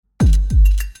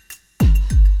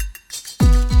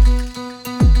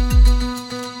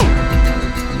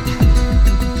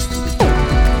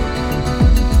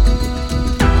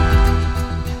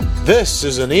This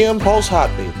is an eImpulse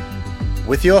Heartbeat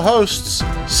with your hosts,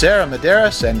 Sarah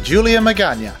Medeiros and Julia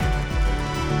Magana.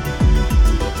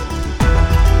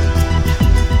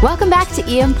 Welcome back to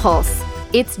eImpulse.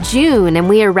 It's June and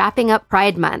we are wrapping up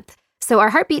Pride Month. So our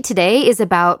heartbeat today is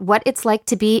about what it's like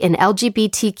to be an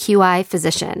LGBTQI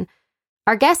physician.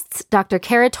 Our guests, Dr.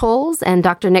 Kara Towles and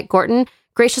Dr. Nick Gorton,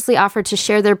 graciously offered to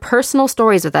share their personal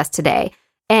stories with us today.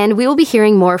 And we will be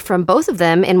hearing more from both of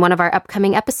them in one of our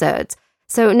upcoming episodes.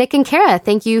 So Nick and Kara,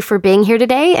 thank you for being here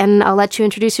today, and I'll let you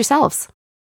introduce yourselves.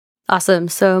 Awesome.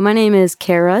 So my name is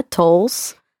Kara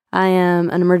Towles. I am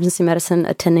an emergency medicine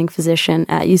attending physician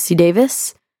at UC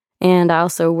Davis, and I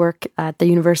also work at the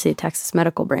University of Texas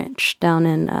Medical Branch down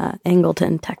in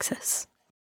Angleton, Texas.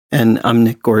 And I'm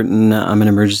Nick Gorton. I'm an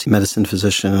emergency medicine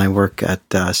physician, and I work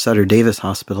at Sutter Davis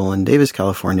Hospital in Davis,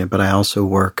 California, but I also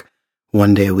work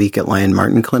one day a week at Lyon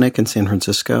Martin Clinic in San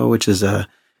Francisco, which is a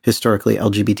historically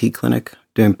LGBT clinic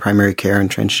doing primary care and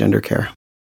transgender care.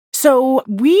 So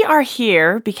we are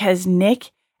here because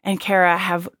Nick and Kara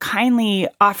have kindly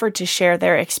offered to share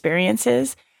their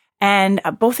experiences. And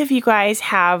both of you guys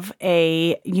have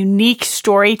a unique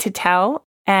story to tell.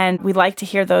 And we'd like to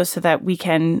hear those so that we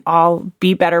can all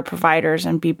be better providers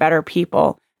and be better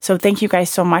people. So thank you guys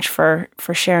so much for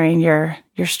sharing your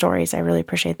stories. I really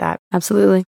appreciate that.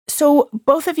 Absolutely. So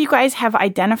both of you guys have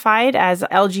identified as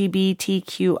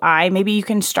LGBTQI. Maybe you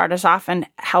can start us off and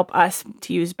help us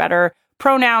to use better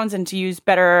pronouns and to use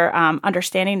better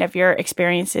understanding of your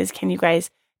experiences. Can you guys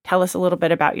tell us a little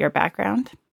bit about your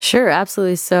background? Sure,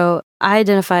 absolutely. So I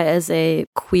identify as a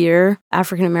queer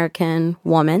African-American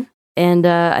woman. And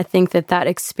I think that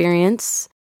experience,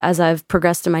 as I've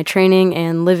progressed in my training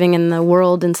and living in the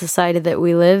world and society that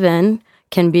we live in,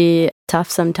 can be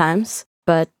tough sometimes.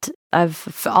 But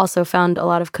I've also found a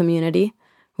lot of community,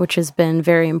 which has been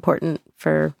very important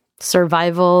for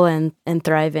survival and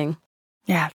thriving.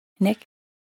 Yeah. Nick?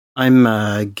 I'm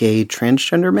a gay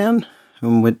transgender man.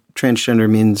 And what transgender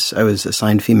means, I was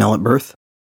assigned female at birth,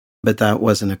 but that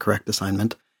wasn't a correct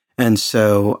assignment. And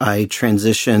so I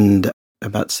transitioned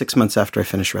about 6 months after I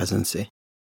finished residency.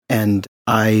 And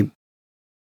I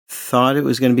thought it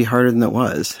was going to be harder than it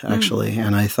was, actually.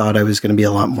 And I thought I was going to be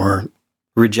a lot more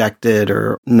rejected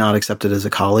or not accepted as a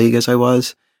colleague as I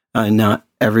was. Not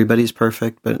everybody's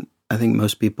perfect, but I think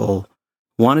most people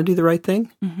want to do the right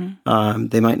thing. Mm-hmm.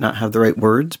 They might not have the right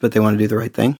words, but they want to do the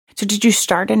right thing. So did you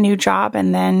start a new job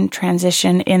and then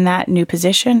transition in that new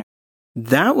position?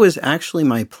 That was actually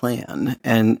my plan.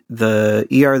 And the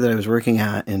ER that I was working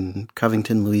at in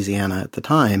Covington, Louisiana at the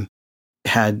time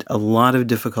had a lot of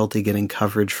difficulty getting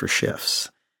coverage for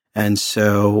shifts. And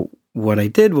so what I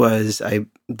did was I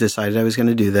decided I was going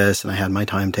to do this, and I had my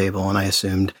timetable, and I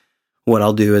assumed what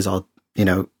I'll do is I'll,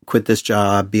 quit this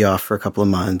job, be off for a couple of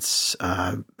months,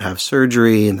 have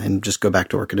surgery, and then just go back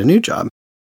to work at a new job.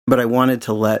 But I wanted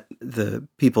to let the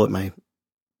people at my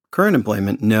current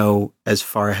employment know as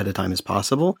far ahead of time as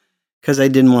possible, because I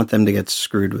didn't want them to get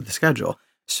screwed with the schedule.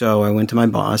 So I went to my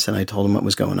boss and I told him what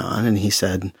was going on, and he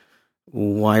said,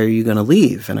 "Why are you going to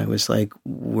leave?" And I was like,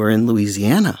 "We're in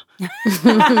Louisiana."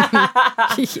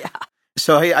 Yeah.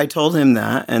 So I told him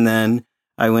that, and then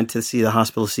I went to see the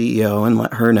hospital CEO and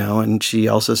let her know, and she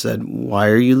also said, "Why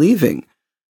are you leaving?"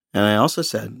 And I also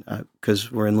said,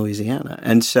 "Because we're in Louisiana."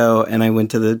 And I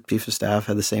went to the chief of staff,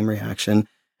 had the same reaction.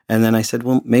 And then I said,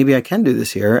 "Well, maybe I can do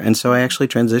this here." And so I actually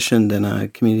transitioned in a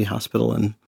community hospital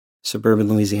in suburban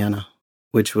Louisiana,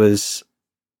 which was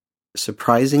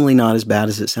surprisingly not as bad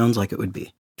as it sounds like it would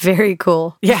be. Very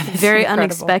cool. Yeah. Very incredible.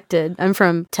 Unexpected. I'm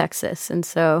from Texas, and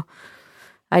so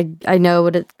I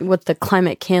know what the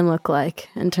climate can look like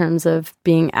in terms of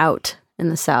being out in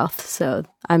the South. So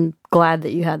I'm glad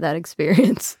that you had that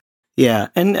experience. Yeah,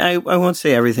 and I won't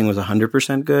say everything was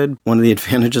 100% good. One of the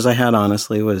advantages I had,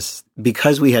 honestly, was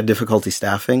because we had difficulty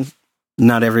staffing,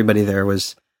 not everybody there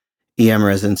was EM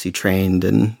residency trained,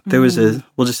 and there was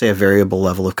we'll just say a variable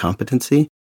level of competency.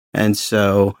 And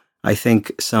so I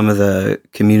think some of the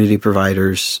community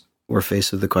providers were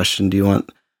faced with the question, do you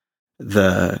want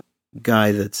the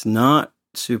guy that's not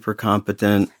super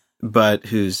competent, but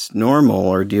who's normal,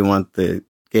 or do you want the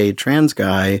gay trans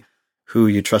guy who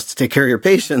you trust to take care of your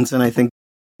patients? And I think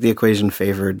the equation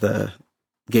favored the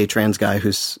gay trans guy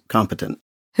who's competent.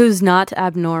 Who's not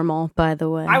abnormal, by the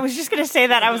way. I was just going to say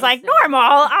that. I was like, normal?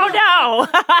 Oh,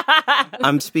 no.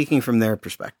 I'm speaking from their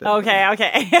perspective.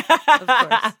 Okay. Of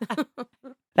course.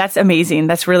 That's amazing.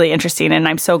 That's really interesting. And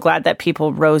I'm so glad that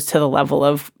people rose to the level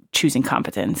of choosing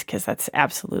competence, because that's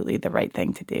absolutely the right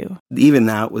thing to do. Even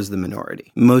that was the minority.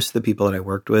 Most of the people that I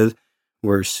worked with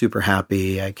were super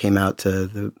happy. I came out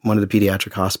to one of the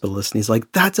pediatric hospitalists, and he's like,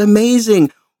 "That's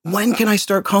amazing. when can I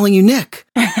start calling you Nick?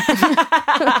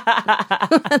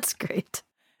 That's great.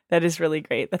 That is really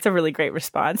great. That's a really great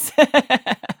response.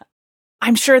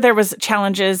 I'm sure there was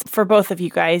challenges for both of you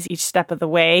guys each step of the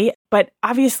way, but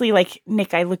obviously, like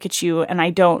Nick, I look at you and I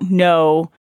don't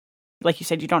know, like you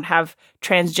said, you don't have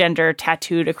transgender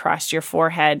tattooed across your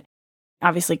forehead.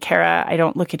 Obviously, Kara, I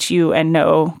don't look at you and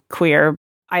know queer.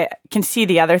 I can see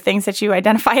the other things that you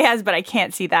identify as, but I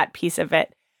can't see that piece of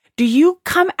it. Do you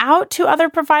come out to other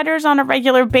providers on a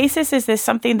regular basis? Is this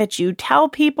something that you tell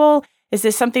people? Is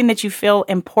this something that you feel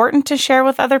important to share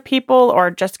with other people,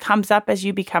 or just comes up as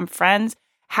you become friends?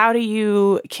 How do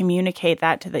you communicate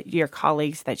that to your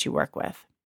colleagues that you work with?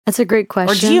 That's a great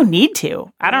question. Or do you need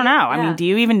to? I don't know. Yeah. I mean, do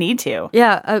you even need to?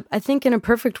 Yeah, I think in a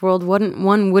perfect world,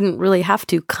 one wouldn't really have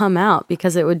to come out,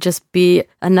 because it would just be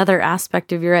another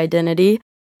aspect of your identity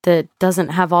that doesn't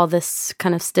have all this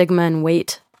kind of stigma and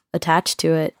weight attached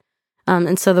to it.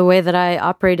 And so the way that I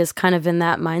operate is kind of in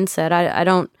that mindset. I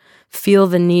don't feel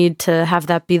the need to have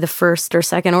that be the first or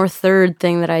second or third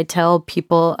thing that I tell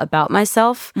people about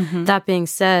myself. Mm-hmm. That being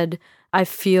said, I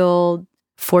feel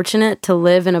fortunate to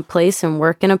live in a place and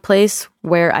work in a place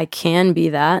where I can be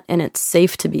that, and it's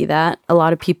safe to be that. A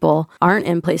lot of people aren't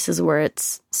in places where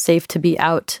it's safe to be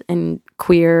out and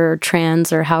queer or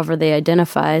trans or however they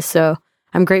identify. So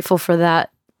I'm grateful for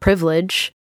that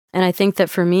privilege. And I think that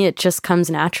for me, it just comes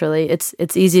naturally. It's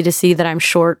easy to see that I'm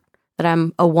short, that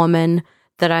I'm a woman,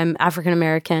 that I'm African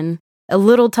American. A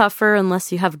little tougher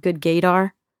unless you have good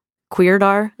gaydar,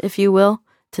 queerdar, if you will,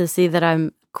 to see that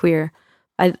I'm queer.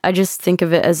 I just think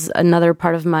of it as another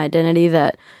part of my identity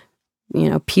that,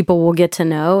 people will get to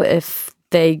know if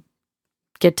they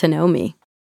get to know me.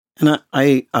 And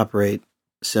I operate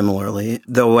similarly,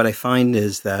 though what I find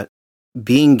is that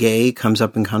being gay comes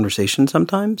up in conversation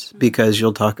sometimes, because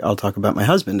I'll talk about my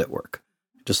husband at work,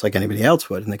 just like anybody else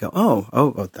would. And they go,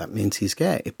 oh, that means he's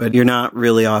gay. But you're not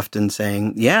really often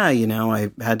saying, yeah,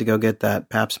 I had to go get that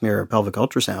pap smear or pelvic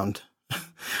ultrasound.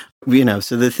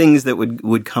 So the things that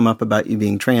would come up about you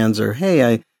being trans, or, hey,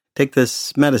 I take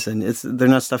this medicine, they're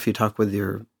not stuff you talk with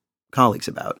your colleagues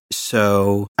about.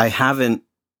 So I haven't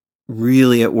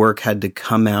really at work had to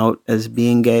come out as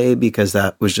being gay, because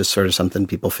that was just sort of something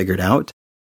people figured out.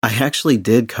 I actually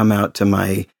did come out to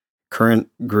my current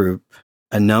group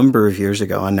a number of years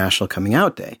ago on National Coming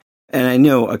Out Day. And I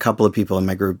know a couple of people in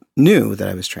my group knew that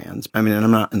I was trans. I mean, and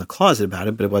I'm not in the closet about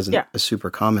it, but it wasn't a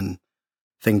super common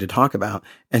thing to talk about.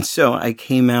 And so I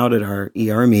came out at our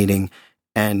ER meeting,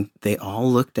 and they all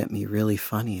looked at me really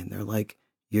funny, and they're like,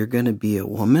 "You're going to be a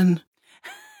woman?"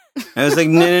 I was like,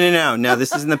 no,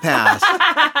 this is in the past.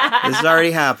 This has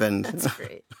already happened. That's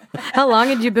great. How long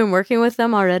had you been working with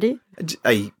them already?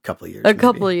 A couple of years.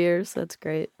 Couple of years. That's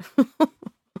great.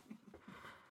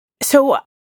 So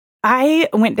I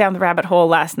went down the rabbit hole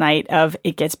last night of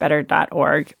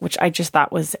itgetsbetter.org, which I just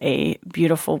thought was a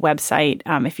beautiful website.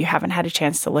 If you haven't had a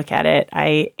chance to look at it,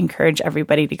 I encourage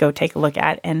everybody to go take a look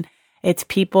at it. And it's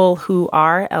people who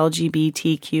are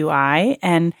LGBTQI,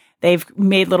 and they've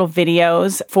made little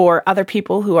videos for other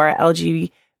people who are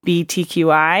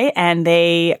LGBTQI, and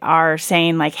they are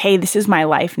saying like, hey, this is my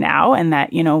life now, and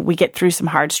that, we get through some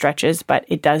hard stretches, but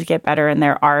it does get better, and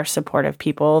there are supportive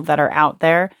people that are out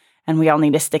there, and we all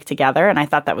need to stick together. And I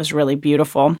thought that was really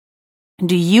beautiful.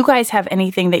 Do you guys have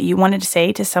anything that you wanted to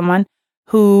say to someone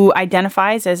who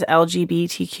identifies as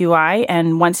LGBTQI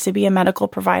and wants to be a medical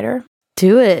provider?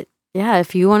 Do it. Yeah,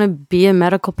 if you want to be a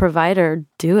medical provider,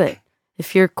 do it.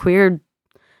 If you're queer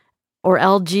or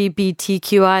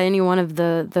LGBTQI, any one of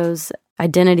those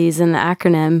identities in the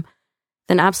acronym,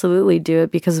 then absolutely do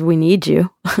it, because we need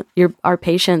you. Our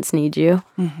patients need you.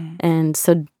 Mm-hmm. And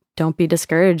so don't be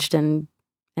discouraged, and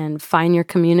find your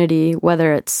community,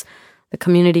 whether it's the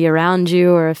community around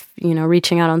you, or if,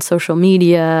 reaching out on social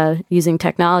media, using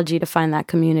technology to find that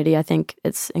community. I think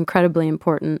it's incredibly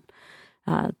important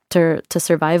to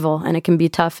survival. And it can be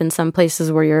tough in some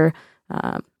places where you're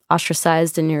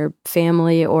ostracized in your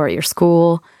family or at your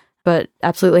school, but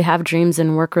absolutely have dreams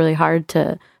and work really hard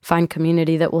to find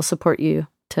community that will support you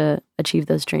to achieve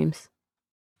those dreams.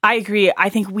 I agree. I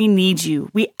think we need you.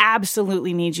 We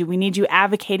absolutely need you. We need you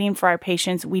advocating for our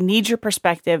patients. We need your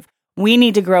perspective. We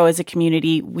need to grow as a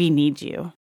community. We need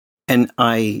you. And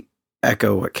I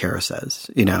echo what Kara says.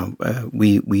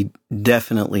 We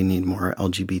definitely need more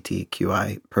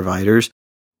LGBTQI providers.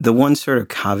 The one sort of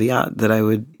caveat that I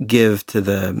would give to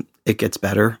the "it gets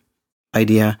better"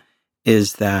 idea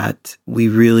is that we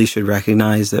really should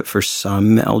recognize that for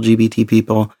some LGBT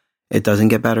people, it doesn't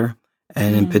get better.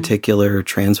 And in particular,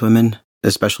 trans women,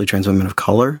 especially trans women of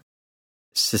color.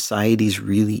 society's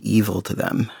really evil to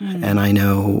them. And I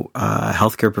know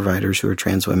healthcare providers who are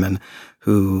trans women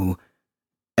who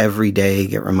every day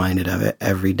get reminded of it,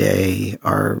 every day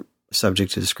are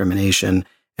subject to discrimination.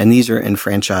 And these are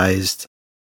enfranchised,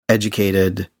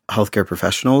 educated healthcare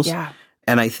professionals. Yeah.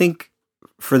 And I think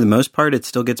for the most part, it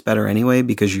still gets better anyway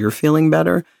because you're feeling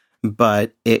better.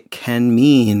 But it can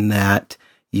mean that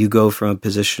you go from a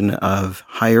position of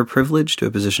higher privilege to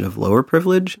a position of lower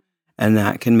privilege. And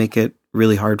that can make it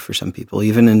really hard for some people,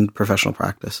 even in professional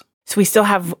practice. So we still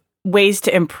have ways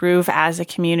to improve as a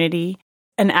community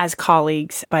and as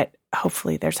colleagues, but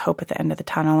hopefully there's hope at the end of the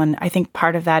tunnel. And I think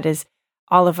part of that is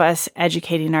all of us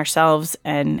educating ourselves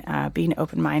and being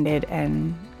open-minded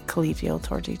and collegial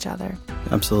towards each other.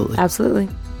 Absolutely. Absolutely.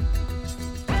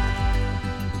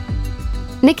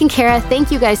 Nick and Kara,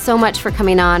 thank you guys so much for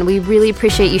coming on. We really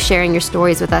appreciate you sharing your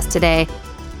stories with us today.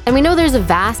 And we know there's a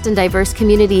vast and diverse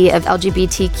community of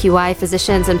LGBTQI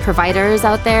physicians and providers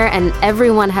out there, and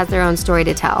everyone has their own story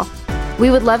to tell. We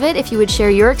would love it if you would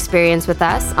share your experience with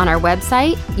us on our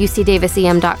website,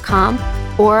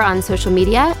 ucdavisem.com, or on social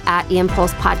media at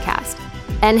eMPulse Podcast.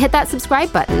 And hit that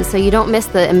subscribe button so you don't miss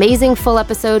the amazing full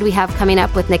episode we have coming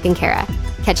up with Nick and Kara.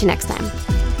 Catch you next time.